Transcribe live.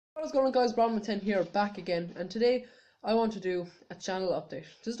What's going on, guys? Brawlerman 10 here, back again, and today I want to do a channel update.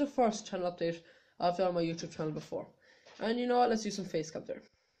 This is the first channel update I've done on my YouTube channel before. And you know what, let's do some face cam there.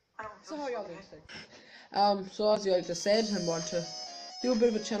 So how are y'all doing today? So as I just said, I want to do a bit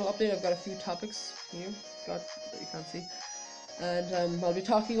of a channel update. I've got a few topics here, that you can't see. And I'll be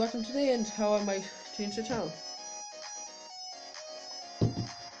talking about them today and how I might change the channel.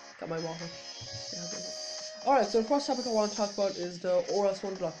 Got my water. Alright, so the first topic I want to talk about is the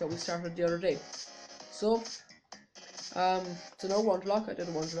ORS1 block that we started the other day. So, it's an O1 block. I did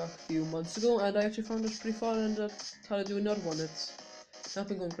a 1 block a few months ago, and I actually found it pretty fun, and thought I'd do another one. It's not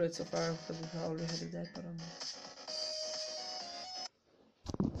been going great so far, because we've already had it dead, but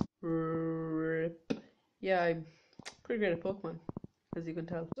yeah, I'm pretty great at Pokemon, as you can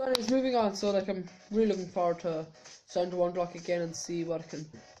tell. So anyways, moving on, so like I'm really looking forward to starting the 1 block again and see what it can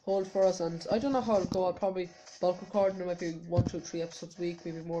hold for us, and I don't know how it'll go. I'll probably bulk record, and there might be 1, 2, 3 episodes a week,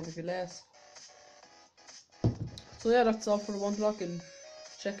 maybe more, maybe less. So yeah, that's all for the 1 block, and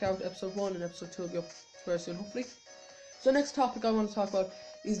check out episode 1 and episode 2 will be up very soon, hopefully. So the next topic I want to talk about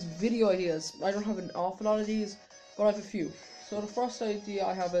is video ideas. I don't have an awful lot of these, but I have a few. So the first idea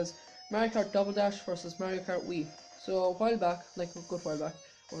I have is Mario Kart Double Dash versus Mario Kart Wii. So a while back, like a good while back,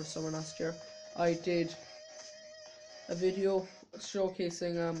 over summer last year, I did a video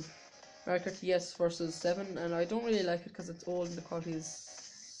showcasing Mario Kart DS versus 7, and I don't really like it because it's old and the quality is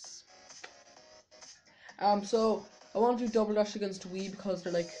so I want to do Double Dash against Wii because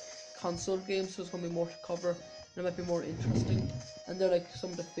they're like console games, so it's going to be more to cover and it might be more interesting, and they're like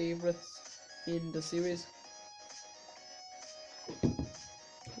some of the favorites in the series.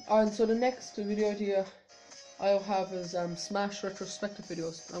 And so the next video idea I have is Smash retrospective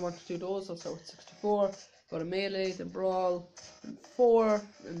videos. I want to do those. I'll start with 64, go to Melee, then Brawl, and 4,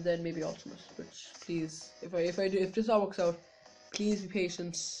 and then maybe Ultimate. Which, please, if this all works out, please be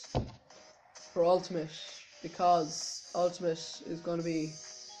patient for Ultimate, because Ultimate is going to be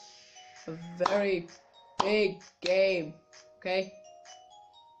a very big game. Okay.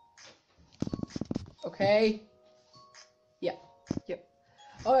 Okay. Yeah. Yep.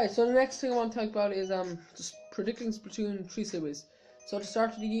 Alright, so the next thing I want to talk about is just predicting Splatoon 3 series. So at the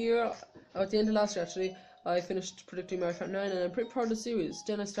start of the year, at the end of last year actually, I finished predicting Mario Kart 9, and I'm pretty proud of the series.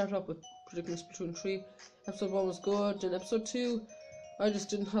 Then I started up with predicting Splatoon 3. Episode 1 was good, and episode 2, I just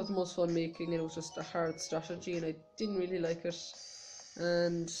didn't have the most fun making. It was just a hard strategy, and I didn't really like it.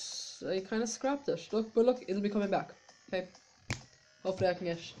 And I kind of scrapped it. But look, it'll be coming back. Okay? Hopefully I can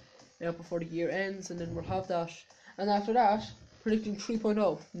get it up before the year ends, and then we'll have that. And after that, predicting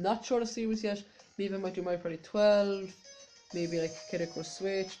 3.0. Not sure the series yet. Maybe I might do Mario Party 12. Maybe like Kid Icarus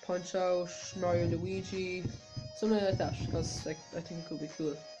Switch, Punch Out, Mario and Luigi, something like that. Because like I think it could be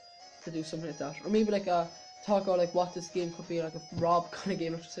cool to do something like that. Or maybe like talk about like what this game could be, like a Rob kind of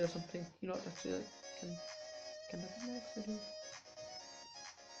game, I should say, or something. You know, actually like can that be next?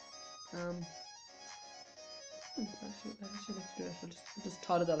 I actually like to do that. I just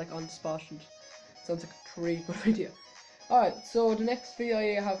thought of that like on the spot, and it sounds like a pretty good idea. Alright, so the next video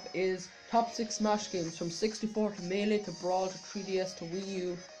I have is top 6 Smash games from 64 to Melee to Brawl to 3DS to Wii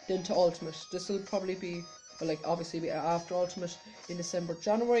U, then to Ultimate. This will probably be, well, like obviously be after Ultimate in December,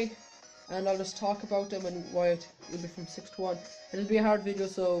 January, and I'll just talk about them and why it will be from 6 to 1. And it'll be a hard video,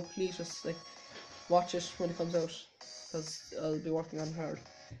 so please just like watch it when it comes out, because I'll be working on it hard.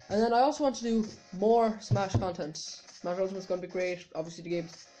 And then I also want to do more Smash content. Smash Ultimate's going to be great. Obviously the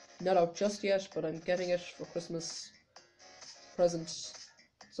game's not out just yet, but I'm getting it for Christmas present,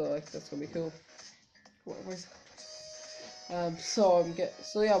 so like that's gonna be cool. Where's that? So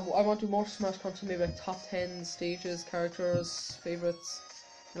yeah, I want to do more Smash content, maybe like top 10 stages, characters, favorites,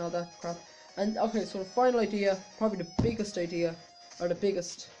 and all that crap. And okay, so the final idea, probably the biggest idea, or the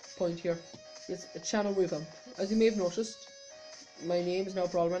biggest point here, is a channel revamp. As you may have noticed, my name is now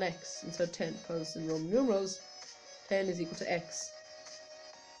Brawlerman X instead of 10, because in Roman numerals, 10 is equal to X.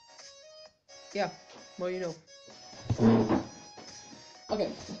 Yeah, well you know. Okay,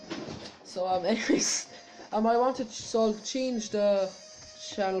 so anyways, I want to change the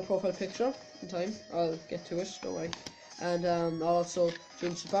channel profile picture in time. I'll get to it, don't worry. And I'll also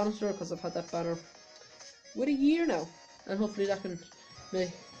change the banner because I've had that banner with a year now, and hopefully that can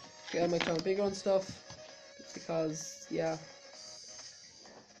make my channel bigger and stuff. Because yeah.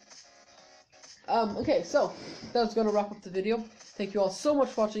 Okay, so that's gonna wrap up the video. Thank you all so much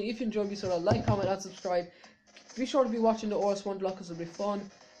for watching. If you enjoyed, be sure to like, comment, and subscribe. Be sure to be watching the ORS1 block because it'll be fun,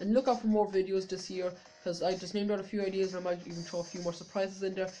 and look out for more videos this year because I just named out a few ideas and I might even throw a few more surprises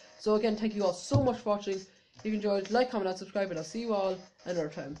in there. So again, thank you all so much for watching. If you enjoyed, like, comment, and subscribe, and I'll see you all another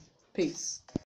time. Peace.